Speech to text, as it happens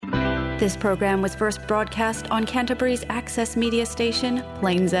This program was first broadcast on Canterbury's access media station,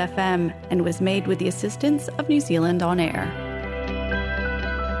 Plains FM, and was made with the assistance of New Zealand On Air.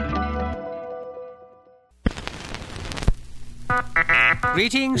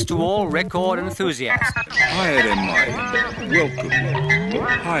 Greetings to all record enthusiasts. Higher in mind. Welcome.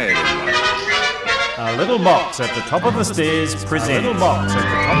 Higher in mind. A Little Box at the Top of the Stairs presents. A Little Box at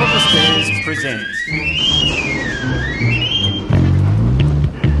the Top of the Stairs presents.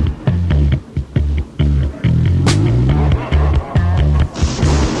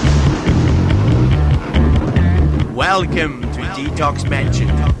 Welcome to Detox Mansion.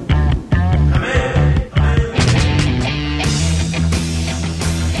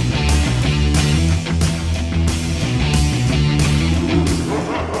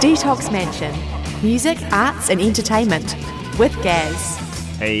 Detox Mansion. Music, arts and entertainment. With Gaz.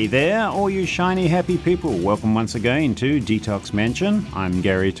 Hey there, all you shiny happy people. Welcome once again to Detox Mansion. I'm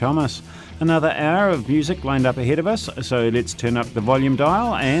Gary Thomas. Another hour of music lined up ahead of us, so let's turn up the volume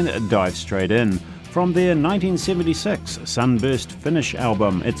dial and dive straight in. From their 1976 Sunburst Finish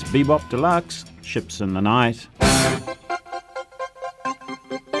album, it's Be-Bop Deluxe, Ships in the Night.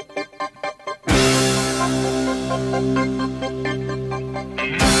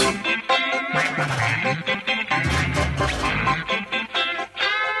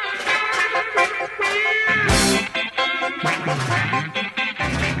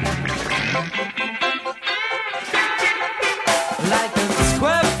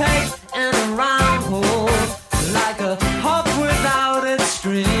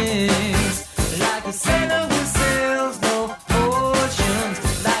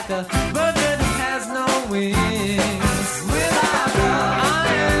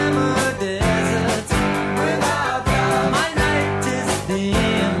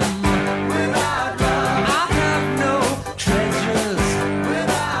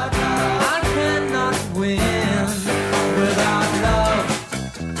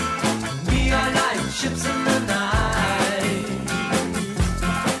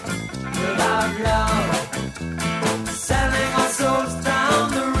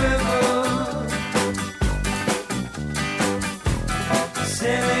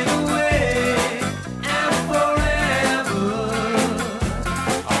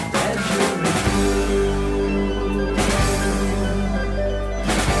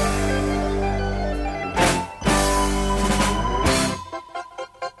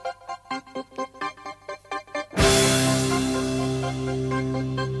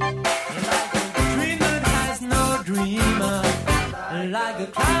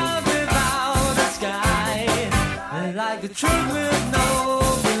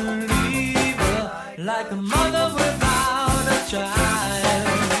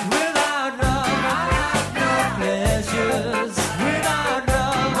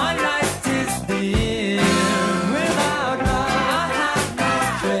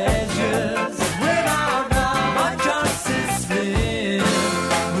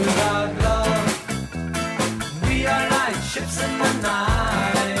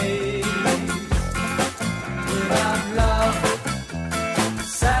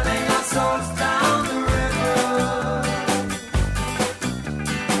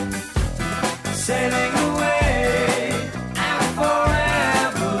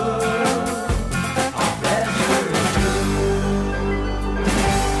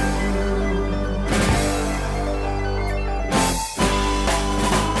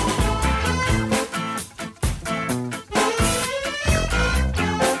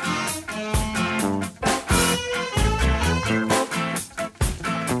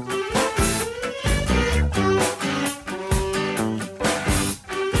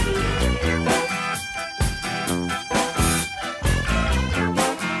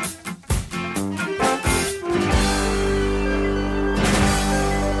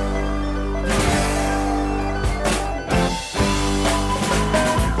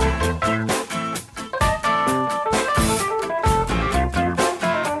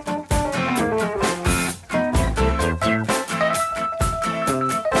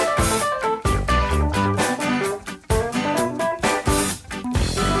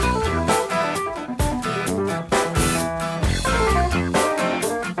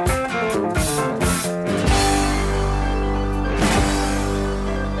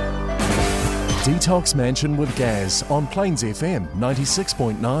 Detox Mansion with Gaz on Plains FM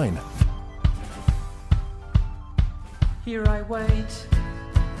 96.9. Here I wait,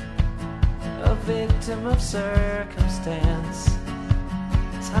 a victim of circumstance.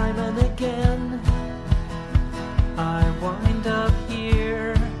 Time and again, I wind up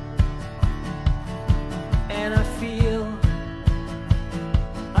here, and I feel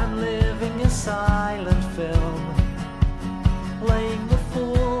I'm living silent film, playing the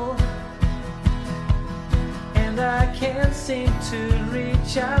fool, and I can't seem to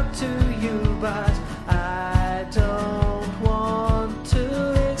reach out to you, but I don't want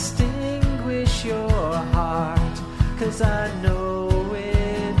to extinguish your heart, 'cause I know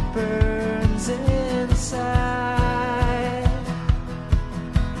it burns inside.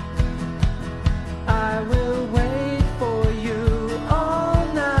 I will wait for you all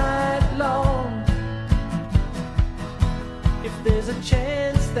night long. If there's a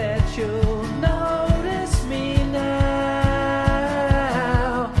chance that you'll notice me now,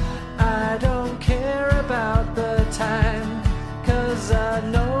 I don't care about the time, 'cause I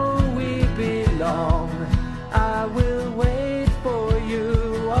know we belong. I will wait for you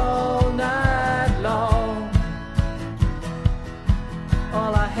all night long.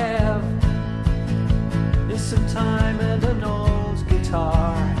 All I have is some time and an old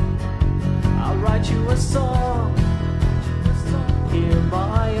guitar. I'll write you a song, hear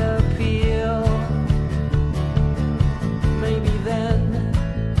my appeal. Maybe then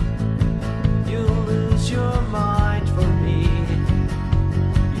you'll lose your mind for me.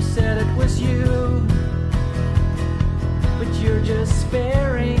 You said it was you, but you're just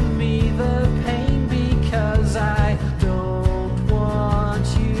sparing me the pain, because I don't want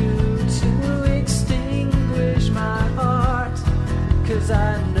you to extinguish my heart, 'cause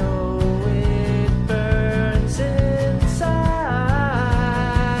I know it burns inside.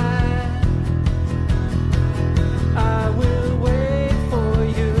 I will wait for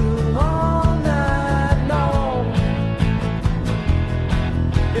you all night long.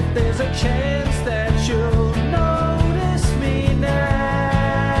 If there's a chance that you'll notice me now,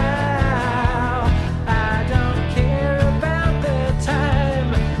 I don't care about the time,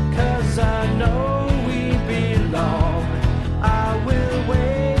 'cause I know we belong. I will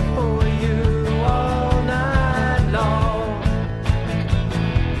wait for you all night long.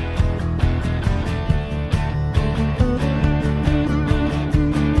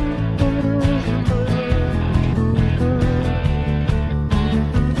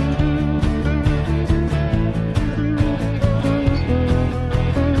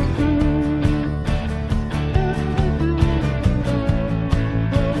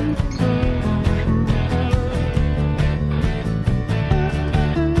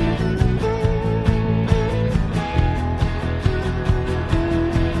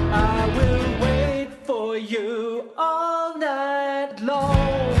 I will wait for you all night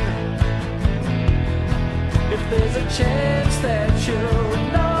long. If there's a chance that you'll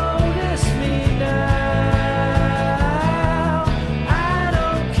notice me now, I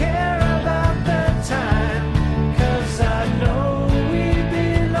don't care about the time, 'cause I know we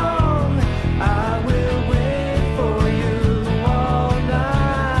belong. I will wait for you all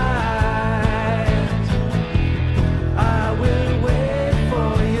night. I will wait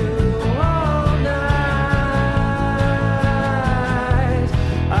for you all night.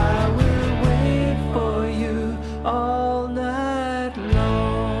 I will wait for you all night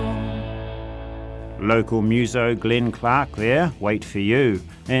long. Local muso Glen Clark there, Wait For You.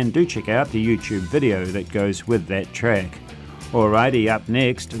 And do check out the YouTube video that goes with that track. Alrighty, up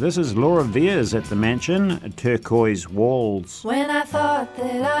next, this is Laura Veirs at the Mansion, Turquoise Walls. When I thought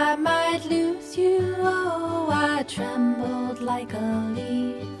that I might lose you, oh, I trembled like a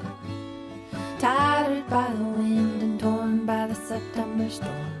leaf, tattered by the wind and torn by the September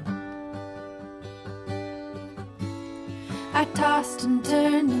storm. I tossed and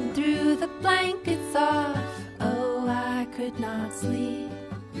turned and threw the blankets off. Oh, I could not sleep,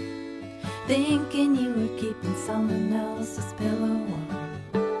 thinking you were keeping someone else's pillow warm.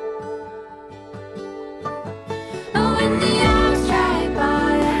 Oh, when the hours dragged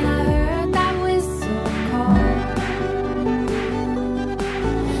by and I heard that whistle call,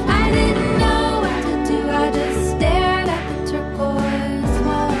 I didn't know what to do. I just stared at the turquoise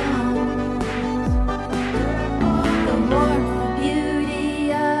walls. The warmth, the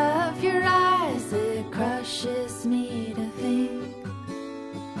beauty of your eyes, it crushes me to think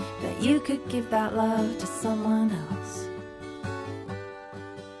that you could give that love to someone else.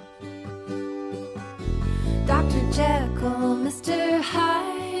 Dr. Jekyll, Mr.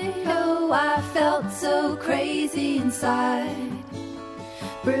 Hyde, oh, I felt so crazy inside,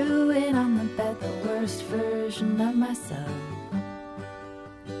 brewing on the bed the worst version of myself.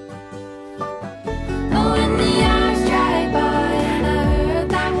 Oh, when the hours dragged by and I heard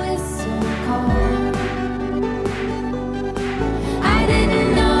that whistle call, I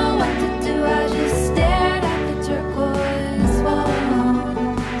didn't know what to do. I just stared at the turquoise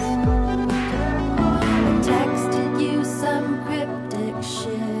walls. I texted you some cryptic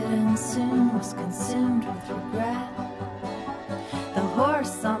shit and soon regret. The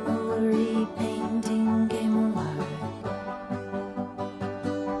horse on the lorry painting came alive.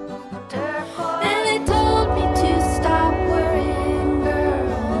 And it told me to stop worrying, girl,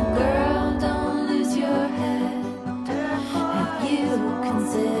 girl, don't lose your head. Have you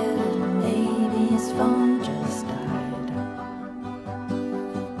considered maybe his phone just died?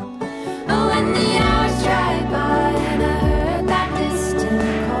 Oh, when the hours drag by and I heard that distant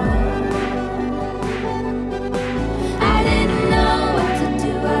call, I didn't know what to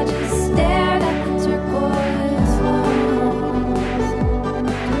do, I just stared at the turquoise walls.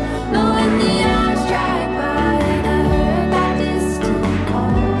 Oh, when the hours drag by and I heard that distant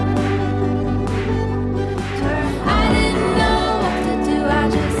call, I didn't know what to do, I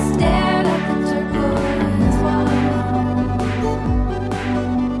just stared at the turquoise walls.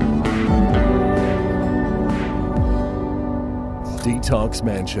 Detox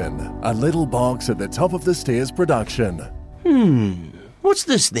Mansion, a little box at the top of the stairs production. What's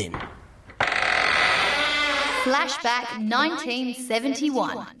this then? Flashback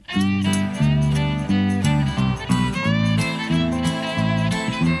 1971.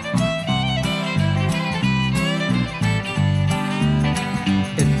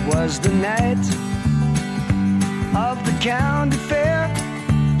 It was the night of the county fair.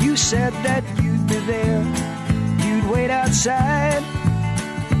 You said that you'd be there. You'd wait outside.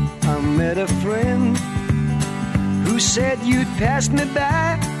 I met a friend who said you'd pass me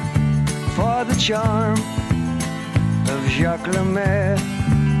by for the charm of Jacques Lemaire.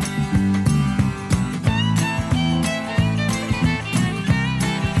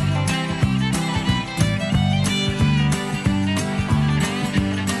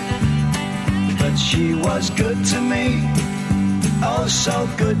 But she was good to me, oh so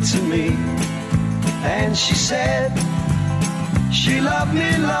good to me. And she said she loved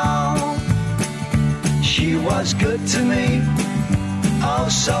me long. She was good to me, oh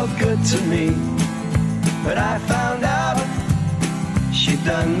so good to me. But I found out she'd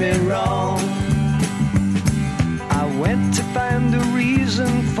done me wrong. I went to find a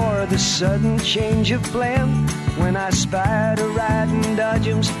reason for the sudden change of plan. When I spied a riding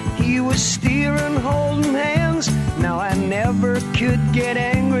Dodgems, he was steering, holding hands. Now I never could get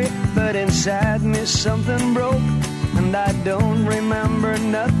angry, but inside me something broke. And I don't remember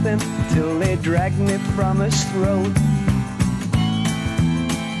nothing till they dragged me from his throat.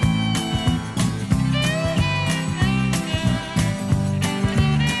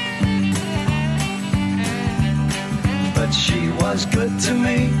 But she was good to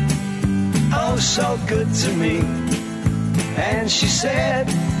me, oh so good to me. And she said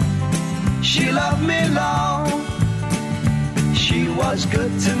she loved me long. She was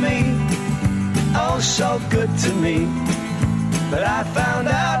good to me, oh so good to me. But I found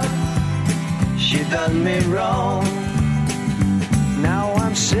out she done me wrong. Now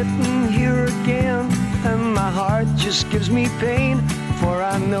I'm sitting here again, and my heart just gives me pain. For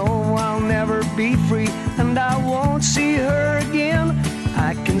I know I'll never be free, and I won't see her again.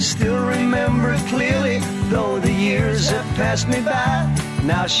 I can still remember clearly, though the years have passed me by.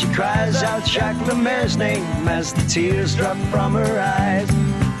 Now she cries out Jacques Lemaire's name as the tears drop from her eyes.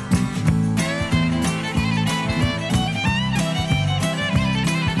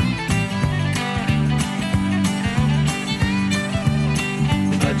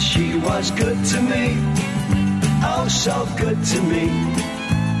 But she was good to me, oh so good to me.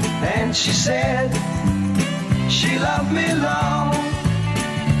 And she said she loved me long.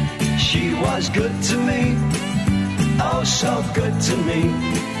 She was good to me, oh so good to me.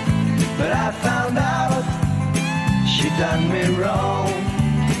 But I found out she done me wrong.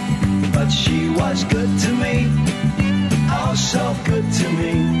 But she was good to me, oh so good to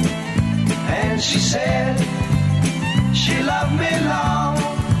me. And she said she loved me long.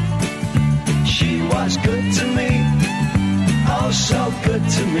 She was good to me, oh so good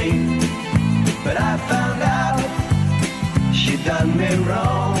to me. But I found out she done me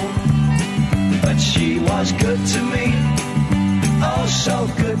wrong. But she was good to me, oh so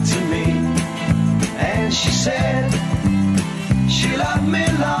good to me. And she said she loved me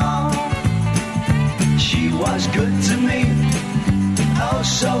long. She was good to me, oh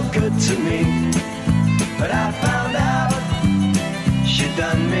so good to me. But I found out she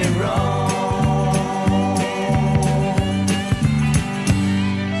done me wrong.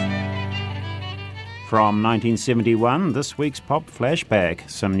 From 1971, this week's Pop Flashback,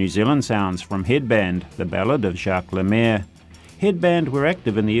 some New Zealand sounds from Headband, the ballad of Jacques Lemaire. Headband were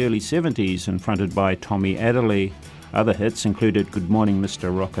active in the early 70s and fronted by Tommy Adderley. Other hits included Good Morning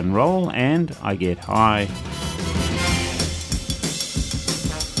Mr. Rock and Roll and I Get High.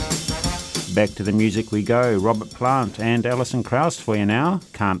 Back to the music we go. Robert Plant and Alison Krauss for you now.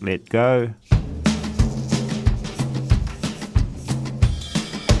 Can't Let Go.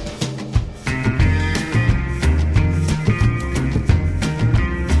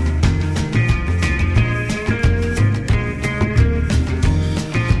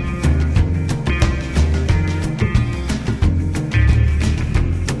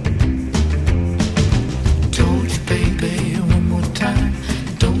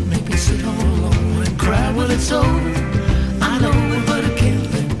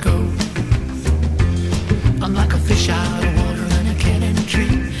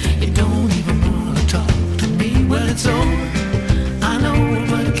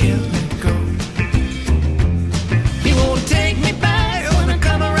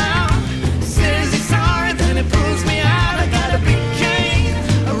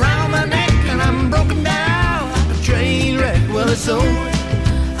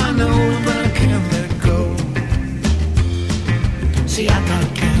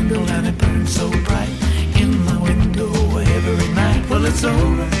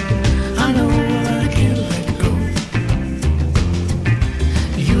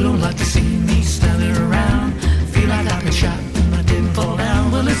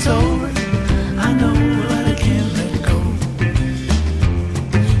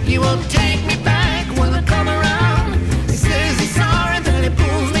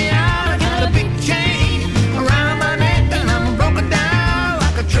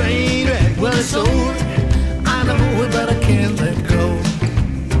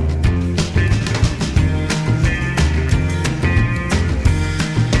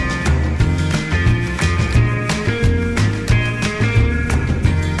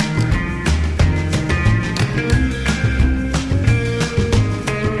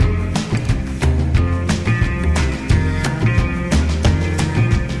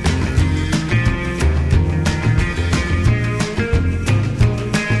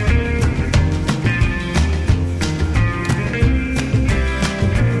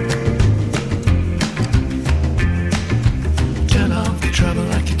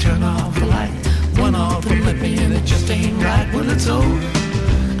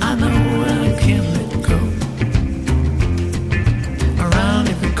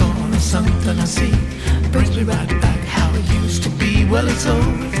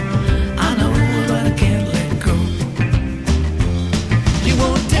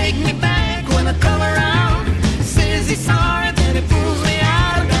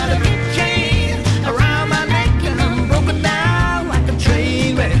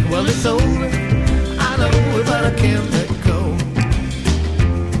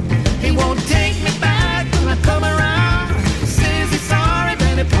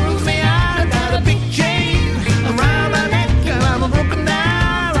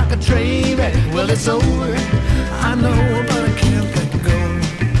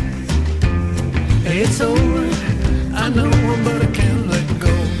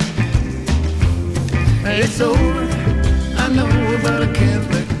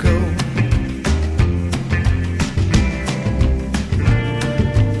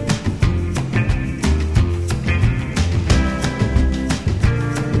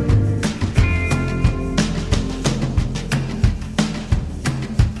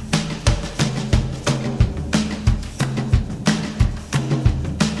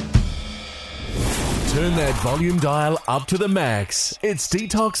 Turn that volume dial up to the max. It's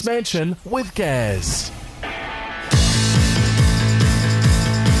Detox Mansion with Gaz.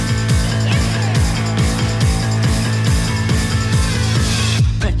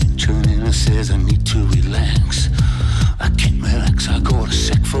 Petronella says I need to relax. I can't relax, I got a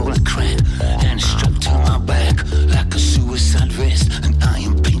sack full of crap and it's strapped to my back like a suicide vest, and I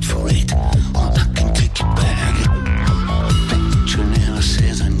am paid for it, or I can take it back. Petronella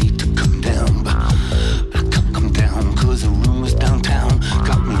says I need to come down, but I can't come down cause the room is downtown.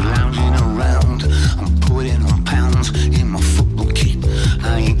 Got me lounging around, I'm putting on pounds in my football kit.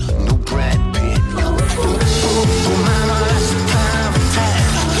 I ain't no Brad Pitt. Oh mama, that's the kind of attack.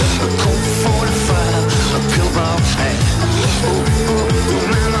 A Colt 45, a pillbox hat. Oh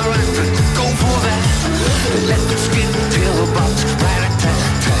mama, I have to go for that. Let the skin pillbox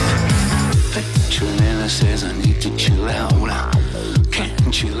rat-a-tat-tat. Petronella says I need to chill out.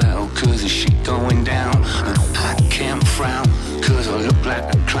 Can't chill out cause the shit going down, and I can't frown cause I look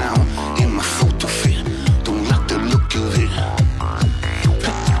like a clown in my photo fit. Don't like the look of it.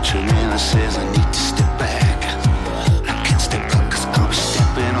 Petronella says I need to step back. I can't step back cause I'm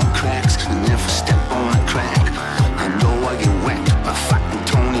stepping on cracks, and if I step on a crack I know I get whacked by fucking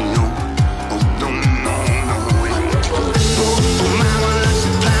Tonio. Oh no, no, no. Oh mama, that's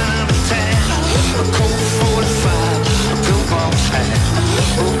the plan of attack.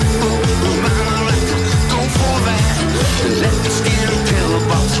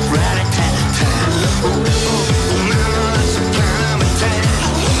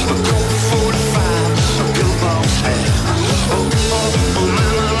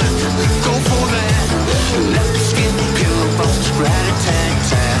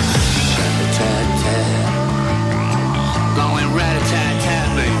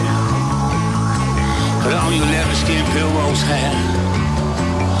 pillbox hat.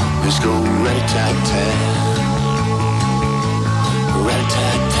 Let's go rat-a-tat-tat,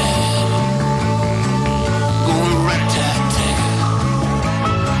 rat-a-tat-tat, going rat-a-tat-tat.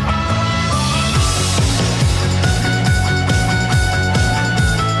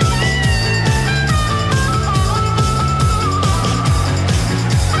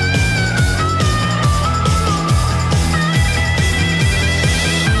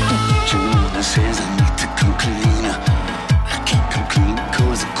 Joanna says I need to come clean. I can't come clean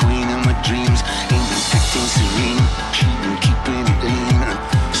cause the queen of my dreams ain't been acting serene. She been keeping it lean,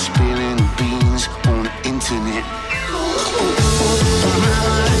 spilling the beans on the internet.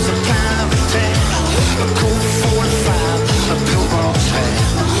 Mama, it's a kind of attack. A Colt 45, a pillbox hat.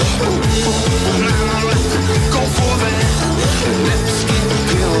 Mama, go for that. Lipstick,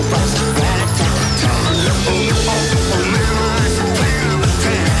 pillbox, rat-a-tat-tat. Mama, it's a kind of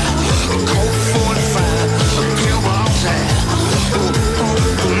attack. A Colt 45, a pillbox hat.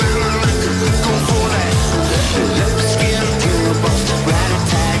 Mama, go for that. Lipstick, pillbox,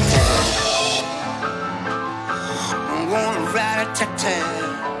 rat-a-tat-tat. I'm gonna rat-a-tat-tat.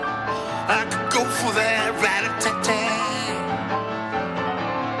 I could go for that rat-a-tat-tat.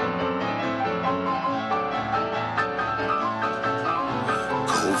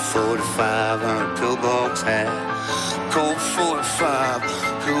 Colt 45 on a pillbox hat. Colt 45,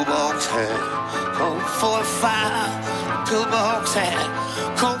 pillbox hat. Colt 45, pillbox hat.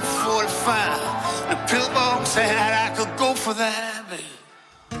 Colt 45, the pillbox hat. I could go for that, baby.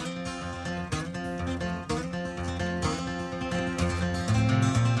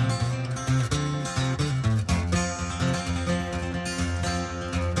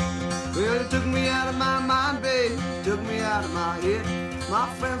 Well, it took me out of my mind, babe. Took me out of my head. My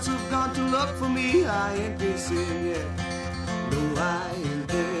friends who've gone to look for me, I ain't been seen yet. No, I ain't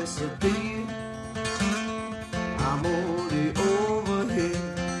disappeared. I'm only over here.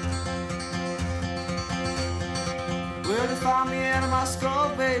 Well, they found me out of my skull,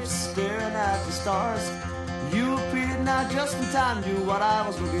 babe, staring at the stars. You appeared now just in time, knew what I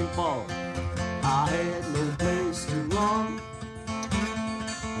was looking for. I had no place to run.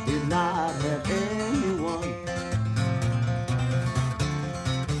 Did not have anyone.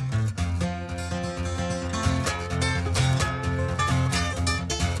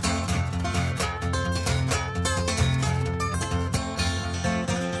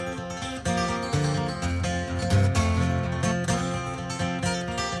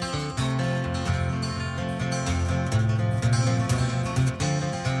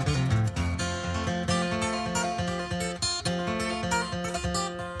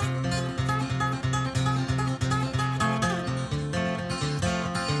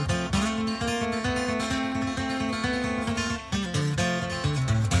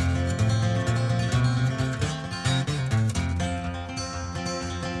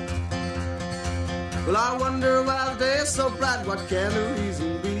 Well, I wonder why the day is so bright, what can the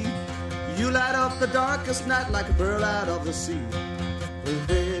reason be? You light up the darkest night like a pearl out of the sea. Well,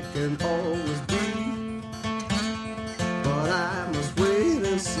 it can always be, but I must wait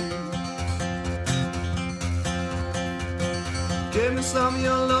and see. Give me some of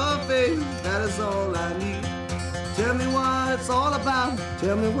your love, babe, that is all I need. Tell me what it's all about,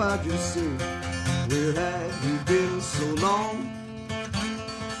 tell me what you see. Where have you been so long?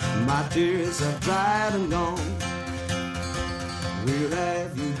 My tears have dried and gone. Where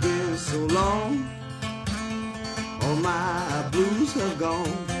have you been so long? All my blues have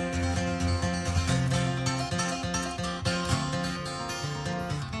gone.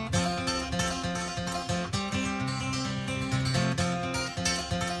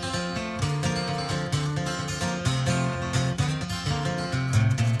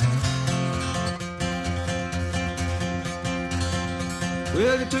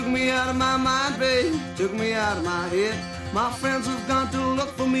 Well, you took me out of my mind, babe, took me out of my head. My friends who've gone to look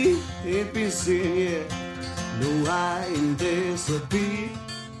for me ain't been seen yet. No, I ain't disappeared.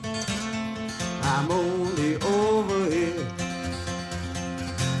 I'm only over here.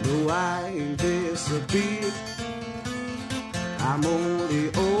 No, I ain't disappeared. I'm only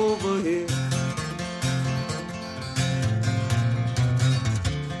over here.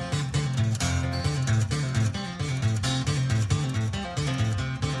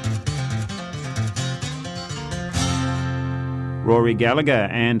 Rory Gallagher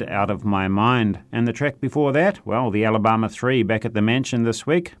and Out of My Mind. And the track before that, well, the Alabama 3 back at the Mansion this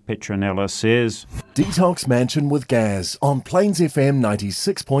week. Petronella Says. Detox Mansion with Gaz on Plains FM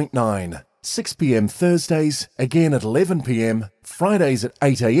 96.9. 6 p.m. Thursdays, again at 11 p.m, Fridays at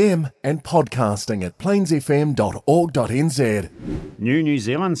 8 a.m, and podcasting at plainsfm.org.nz. New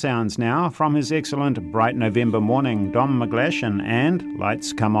Zealand sounds now from his excellent Bright November Morning, Dom McGlashan and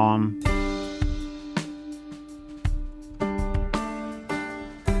Lights Come On.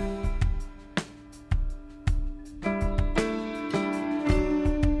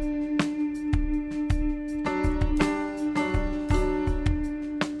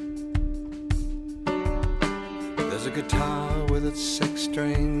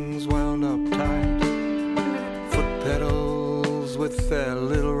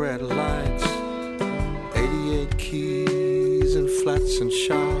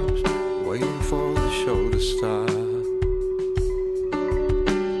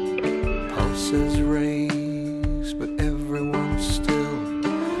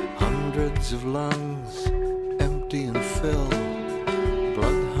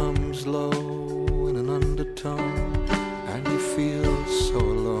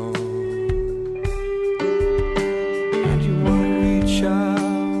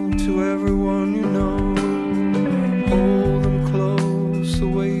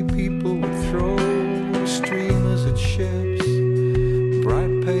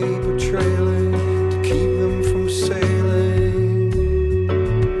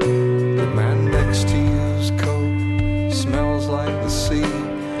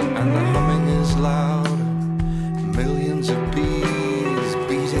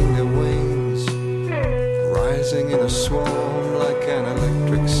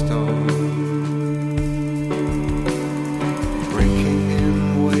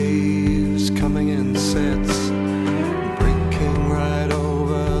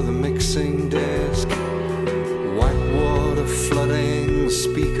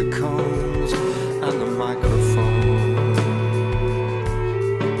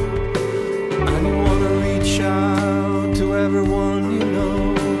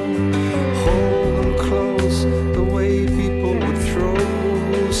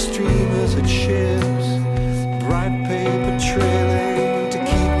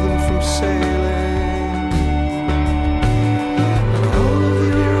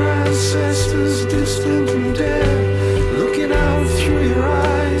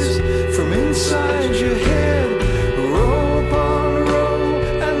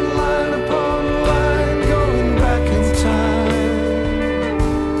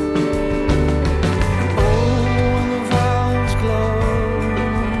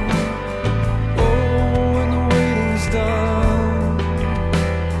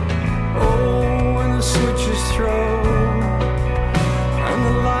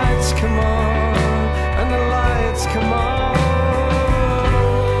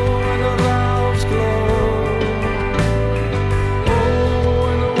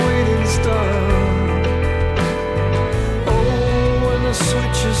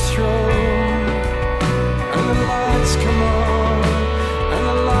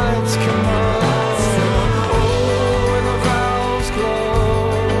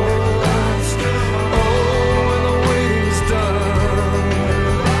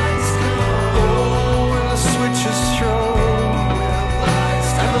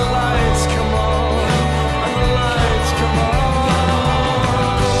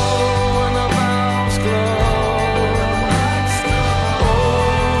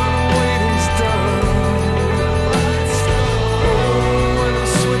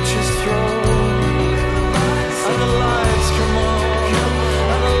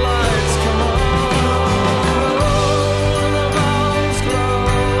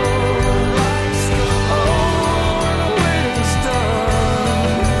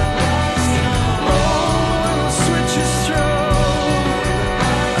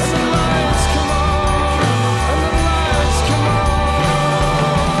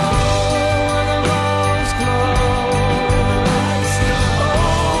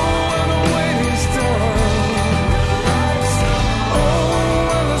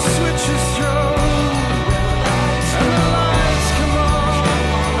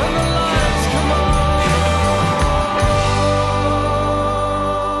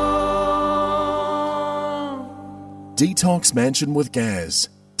 Detox Mansion with Gaz.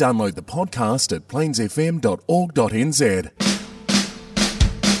 Download the podcast at plainsfm.org.nz.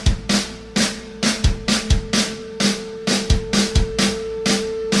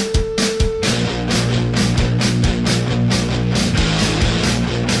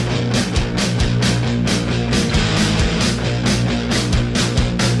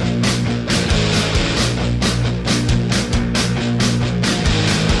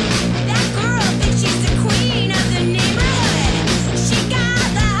 That girl thinks she's the queen of the neighborhood. She got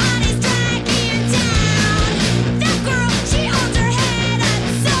the hottest tag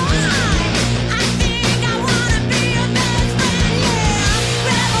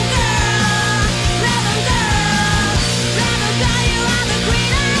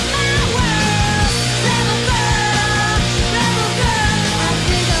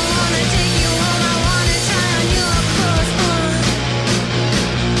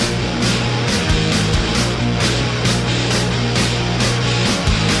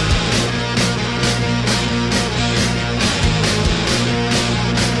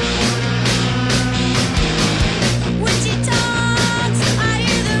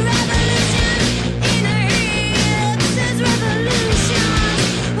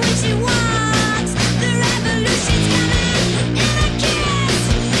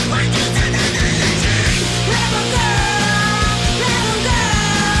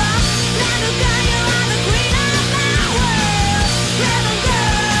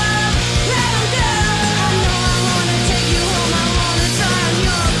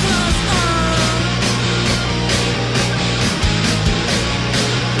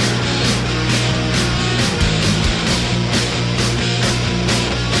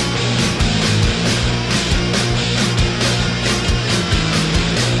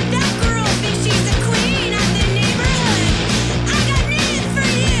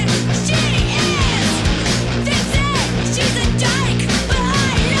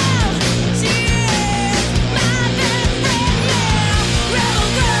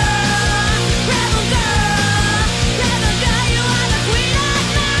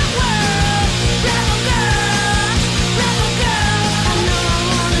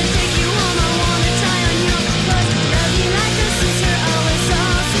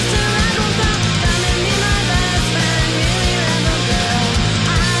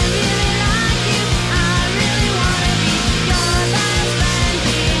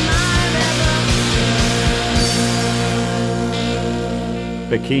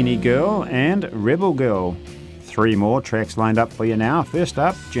Bikini Girl and Rebel Girl. 3 more tracks lined up for you now. First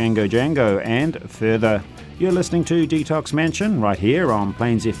up, Django and Further. You're listening to Detox Mansion right here on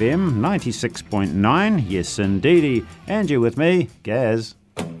Plains FM 96.9. Yes, indeedy. And you're with me, Gaz.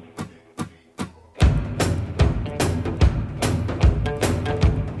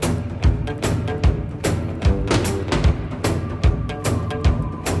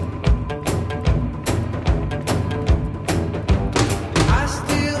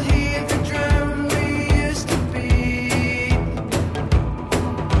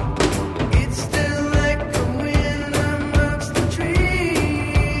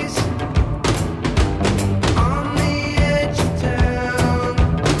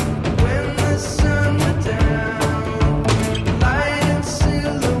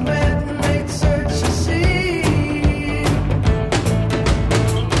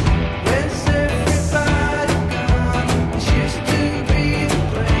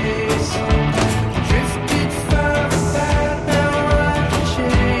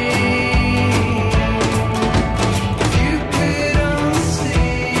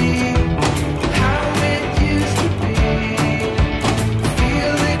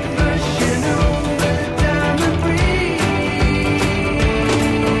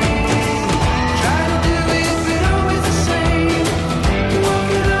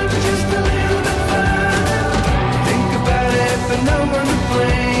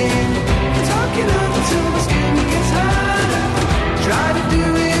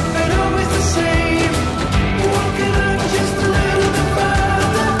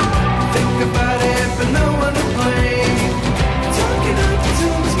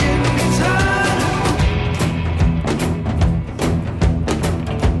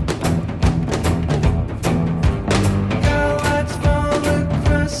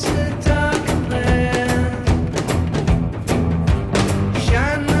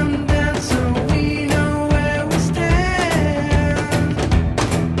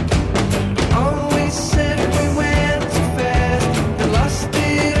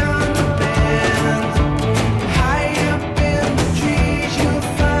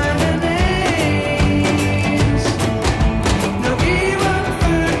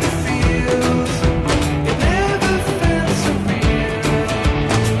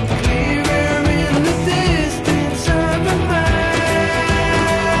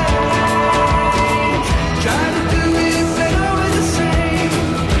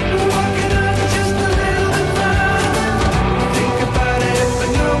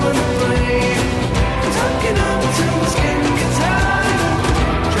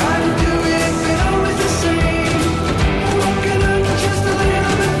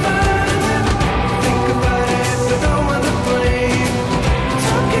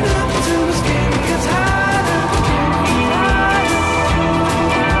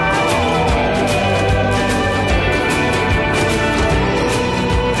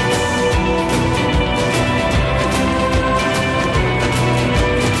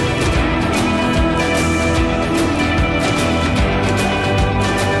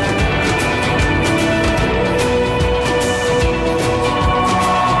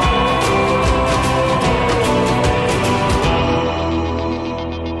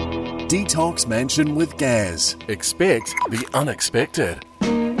 Detox Mansion with Gaz. Expect the unexpected.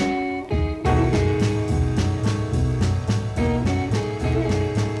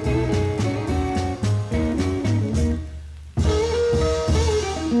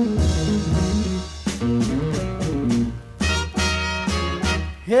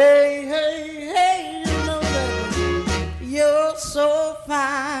 Hey, hey, hey, you know that you're so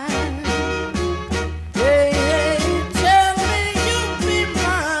fine. Hey, hey, tell me you'll be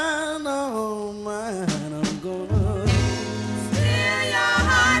mine, oh mine. I'm gonna steal your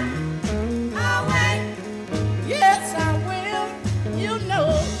heart away. Yes, I will, you know.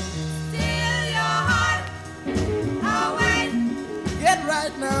 Steal your heart away. Get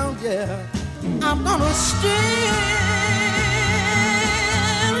right now, yeah. I'm gonna steal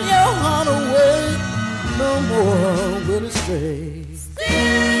your heart away, no more will it stray.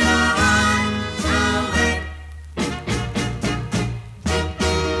 Steal your heart away.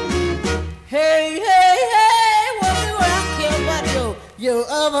 Hey, hey, hey, what do I care about your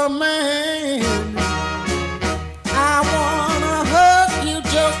other man? I wanna hug you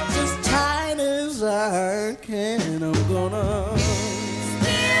just as tight as I can. I'm gonna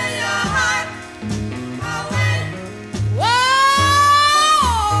steal your heart away. Whoa,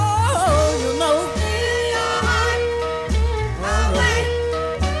 you know, steal your heart away.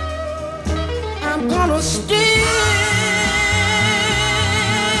 I'm gonna steal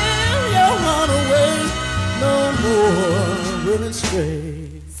your heart away. No more will it stray.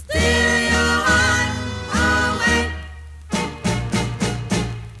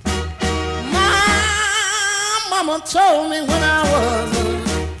 mama told me when I was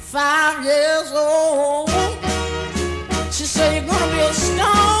 5 years old. She said, you're gonna be a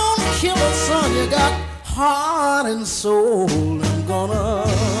stone killer, son. You got heart and soul. I'm gonna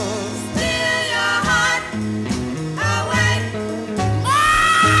steal your heart away. My,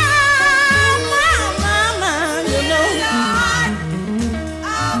 you know. Steal your heart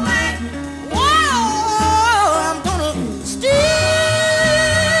away. Whoa, I'm gonna steal.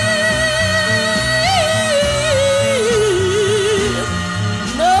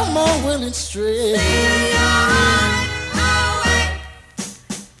 No more will it stray.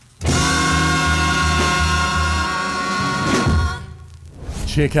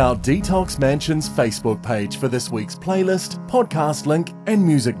 Check out Detox Mansion's Facebook page for this week's playlist, podcast link, and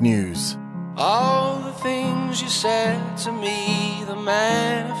music news. All the things you said to me, the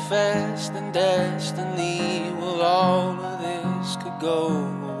manifest and destiny. Well, all of this could go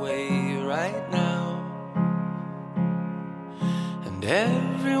away right now. And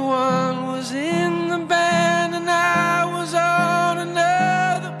everyone was in the band, and I was on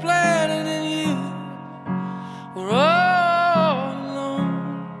another planet, and you were all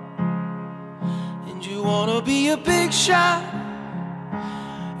you wanna be a big shot.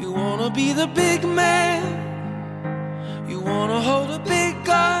 You wanna be the big man. You wanna hold a big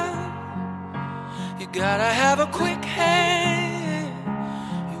gun. You gotta have a quick hand.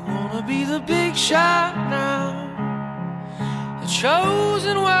 You wanna be the big shot now. The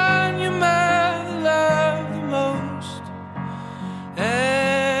chosen one your mother loved the most.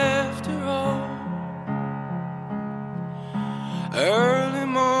 After all, early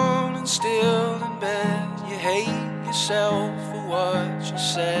morning still in bed. You hate yourself for what you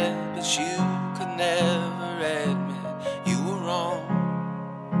said, but you could never admit you were wrong.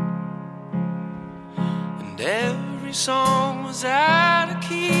 And every song was out of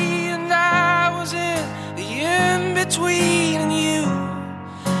key, and I was in the in-between, and you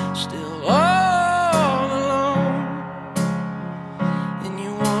still all alone. And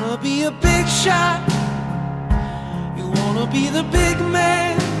you wanna be a big shot. You wanna be the big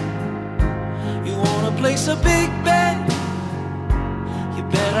man. You wanna place a big bet. You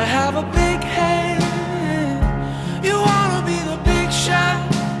better have a big hand. You wanna be the big shot.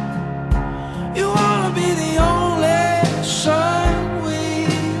 You wanna be the only son we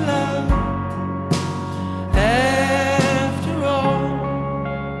love. After all,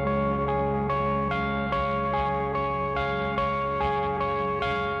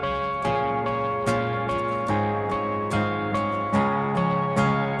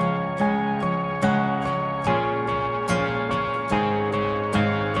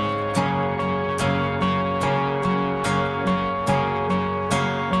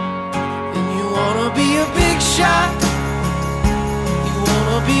 be a big shot. You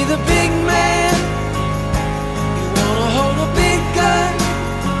wanna be the big man. You wanna hold a big gun.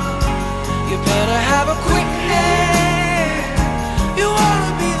 You better have a quick hand. You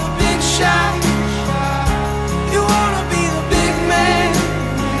wanna be the big shot. You wanna be the big man.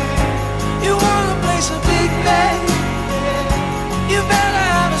 You wanna place a big bet. You better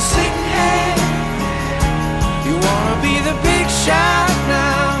have a sick hand. You wanna be the big shot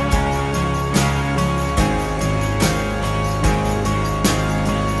now.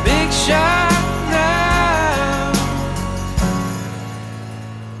 Shot now.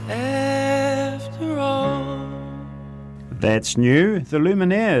 After all. That's new, the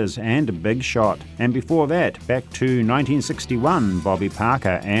Lumineers and Big Shot. And before that, back to 1961, Bobby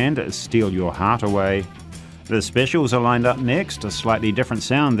Parker and Steal Your Heart Away. The specials are lined up next, a slightly different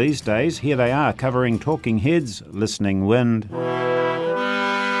sound these days. Here they are covering Talking Heads, Listening Wind.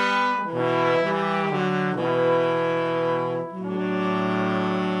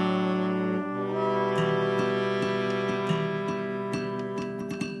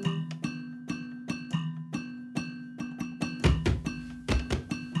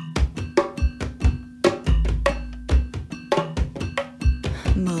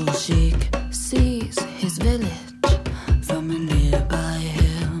 Moujik sees his village from a nearby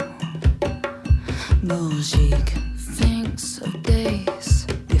hill. Moujik thinks of days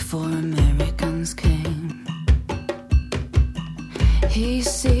before Americans came. He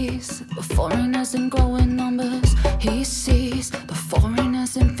sees the foreigners in growing numbers. He sees the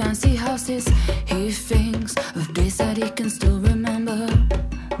foreigners in fancy houses. He thinks of days that he can still remember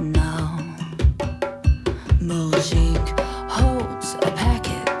now. Moujik holds a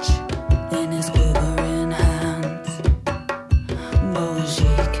package in his quivering hands.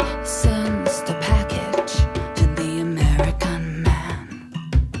 Moujik sends the package to the American man.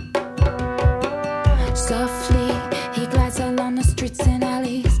 Softly he glides along the streets and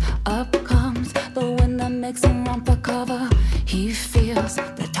alleys. Up comes the wind that makes him romp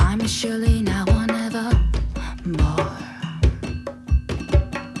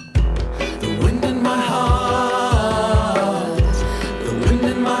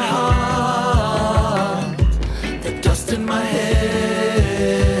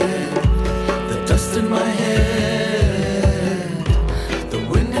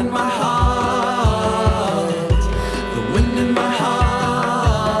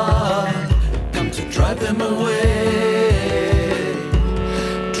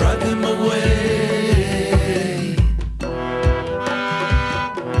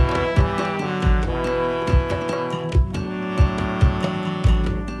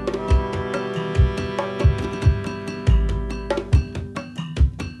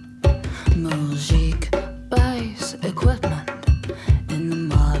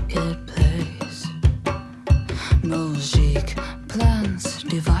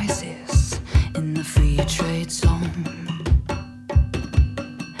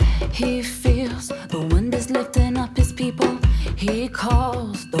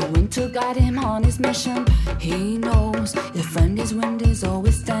mission. He knows if friend is wind is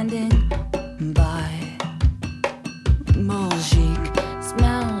always standing by. Moujik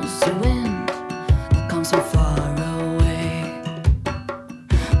smells the wind that comes from far away.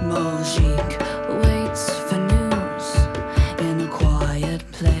 Moujik waits for news in a quiet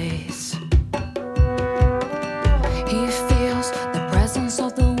place. He feels the presence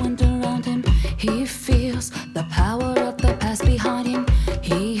of the wind around him. He feels the power of the past behind him.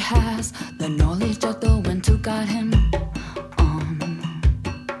 He has the knowledge of the wind to guide him on.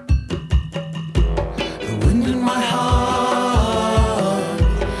 The wind in my heart,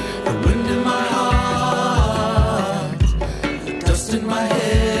 the wind in my heart, the dust in my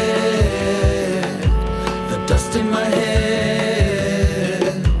head, the dust in my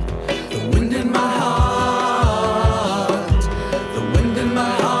head, the wind in my heart, the wind in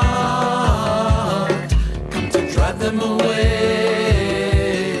my heart, come to drive them away.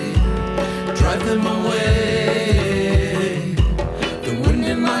 Drive them away. The wind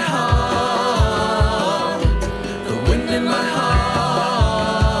in my heart, the wind in my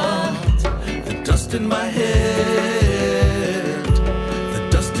heart, the dust in my head, the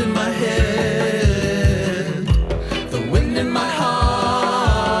dust in my head, the wind in my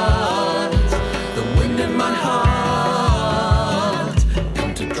heart, the wind in my heart,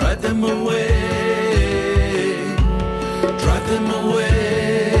 come to drive them away, drive them away.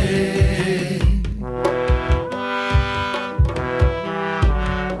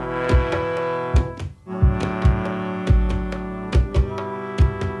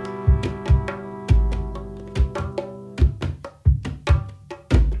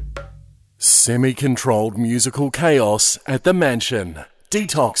 Semi-controlled musical chaos at the Mansion.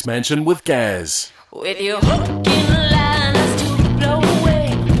 Detox Mansion with Gaz. With your hook in line, I still blow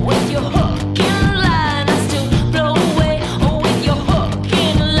away. With your hook in line, I still blow away. Oh, with your hook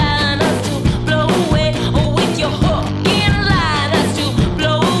in line, I still blow away. Oh, with your hook in line, I still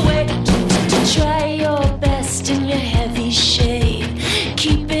blow away. Try your best in your heavy shade.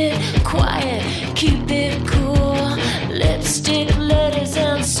 Keep it quiet, keep it cool. Lipstick, letters,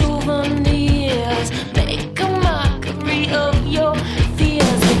 and souvenirs. Make a mockery of your fears.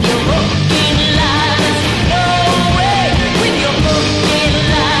 With your hook in line, I still blow away. With your hook in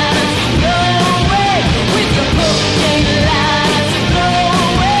line, I still blow away. With your hook in line, I still blow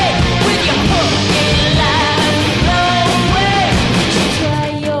away. With your hook in line, I still blow away. Try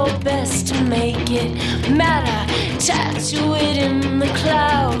your best to make it matter. Tattoo it in the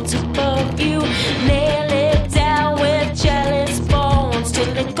clouds above you. Nail it down with jealous bones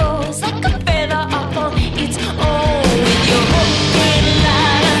till it goes like a feather up on its own. With your hook in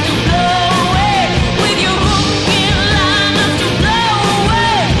line, I still blow away. With your hook in line, I still blow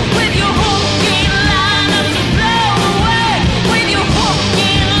away. With your hook in line, I still blow away. With your hook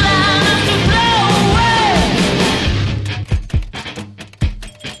in line, I still blow away.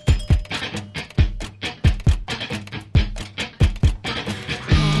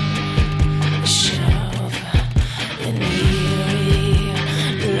 Shove an eerie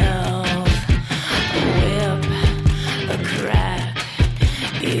love, a whip, a crack.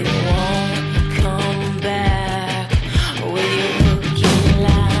 It won't come back. With your hook in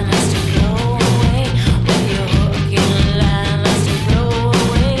line, I still blow away. With your hook in line, I still blow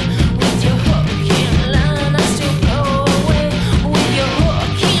away. With your hook in line, I still blow away. With your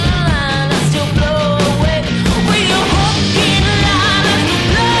hook in line, I still blow away. With your hook in line, I still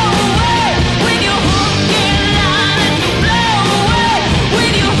blow away. With your hook in line, I still blow away.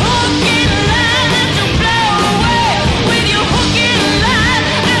 With your hook in line, I still blow away. With your hook in line,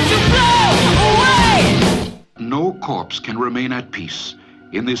 I still blow away. No corpse can remain at peace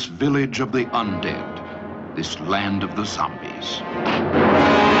in this village of the undead, this land of the zombies.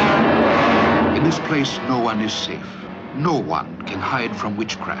 In this place, no one is safe. No one can hide from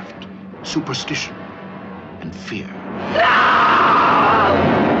witchcraft, superstition, and fear.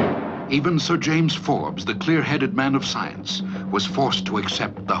 Even Sir James Forbes, the clear-headed man of science, was forced to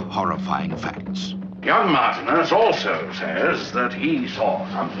accept the horrifying facts. Young Martinus also says that he saw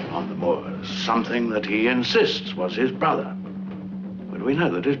something on the moors, something that he insists was his brother. But we know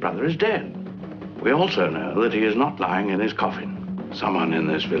that his brother is dead. We also know that he is not lying in his coffin. Someone in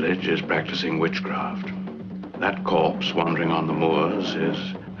this village is practicing witchcraft. That corpse wandering on the moors is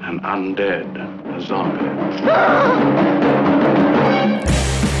an undead, a zombie.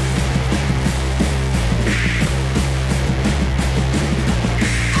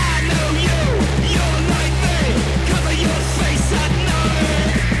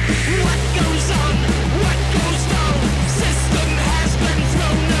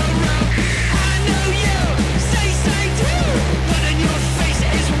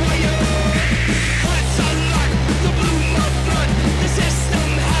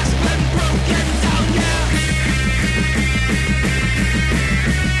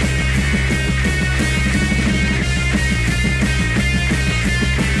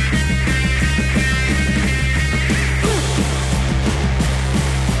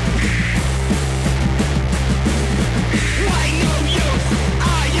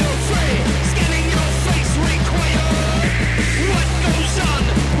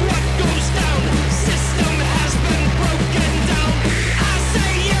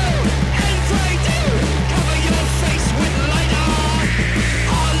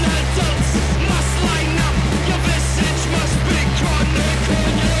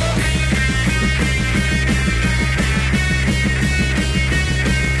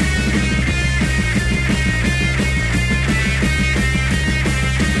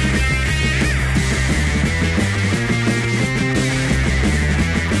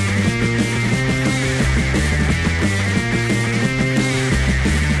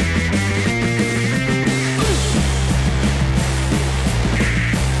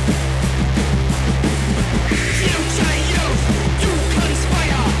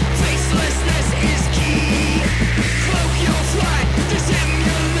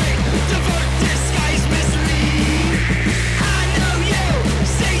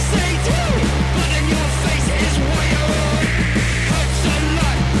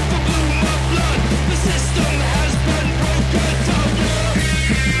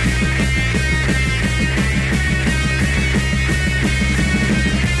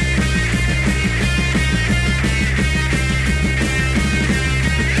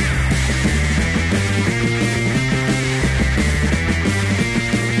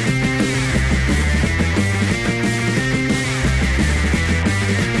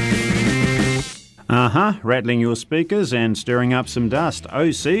 are, rattling your speakers and stirring up some dust.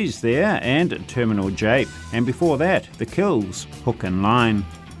 Osees there and Terminal Jape. And before that, The Kills, Hook and Line.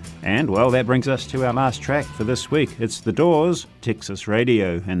 And, well, that brings us to our last track for this week. It's The Doors, Texas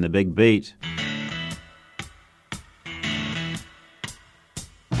Radio and The Big Beat.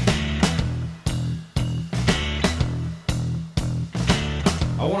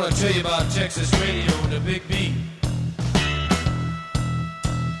 I want to tell you about Texas Radio and the Big Beat.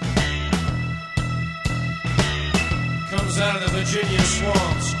 Comes out of the Virginia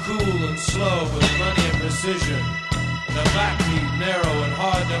swamps, cool and slow with plenty of precision, and a backbeat narrow and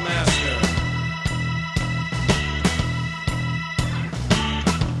hard to master.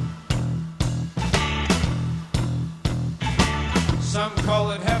 Some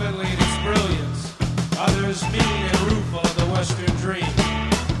call it heavenly in its brilliance, others mean and rueful of the Western dream.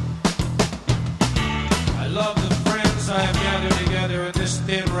 I love the friends I have gathered together in this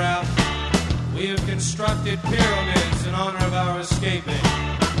thin route. We have constructed pyramids in honor of our escaping.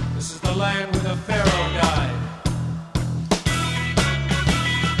 This is the land where the Pharaoh died.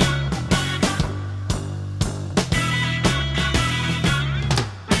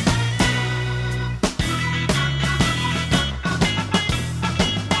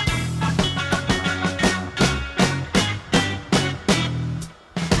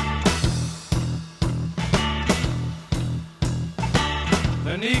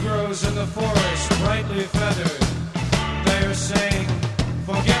 Negroes in the forest, brightly feathered, they are saying,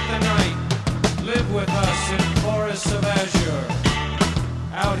 forget the night, live with us in forests of azure.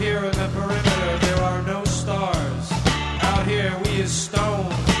 Out here in the perimeter there are no stars. Out here we is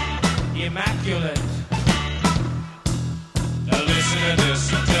stone, immaculate. Now listen to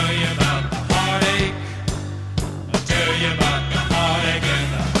this, I'll tell you about the heartache. I'll tell you about the heartache and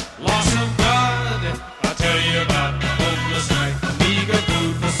the loss of God. I'll tell you about the hopeless night, the meager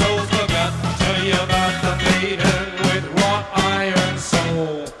food for souls forgot. I'll tell you about the maiden with wrought iron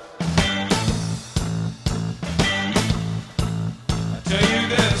soul. I'll tell you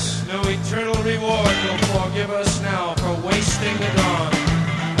this, no eternal reward will forgive us now for wasting the dawn.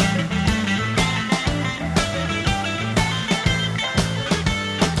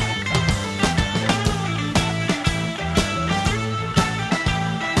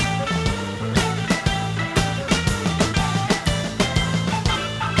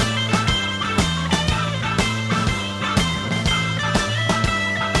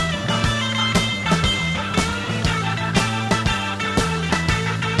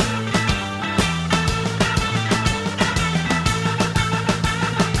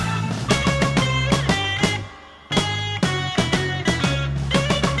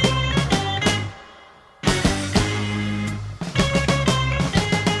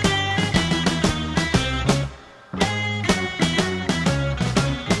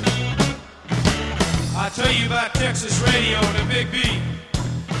 Texas radio and a big beat,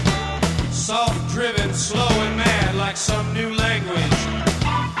 soft driven, slow and mad like some new language.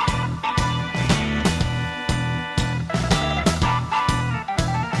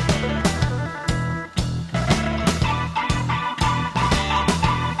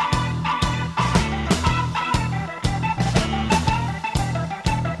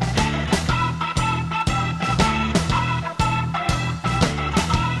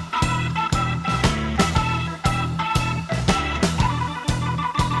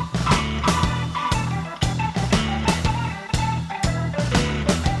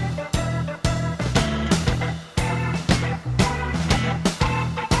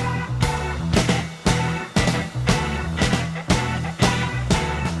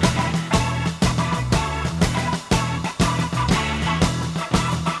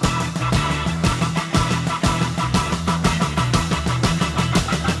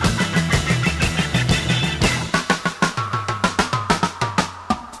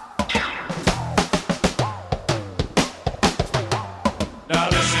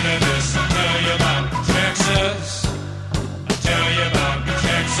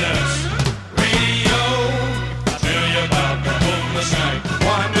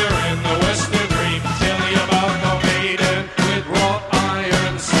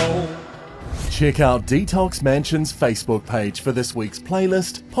 Check out Detox Mansion's Facebook page for this week's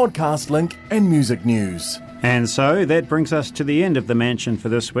playlist, podcast link and music news. And so that brings us to the end of the Mansion for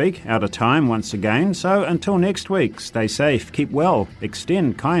this week. Out of time once again. So until next week, stay safe, keep well,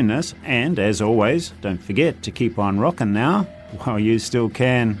 extend kindness, and as always, don't forget to keep on rocking now while you still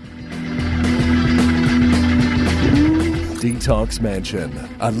can. Detox Mansion,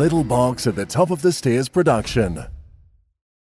 a Little Box at the Top of the Stairs production.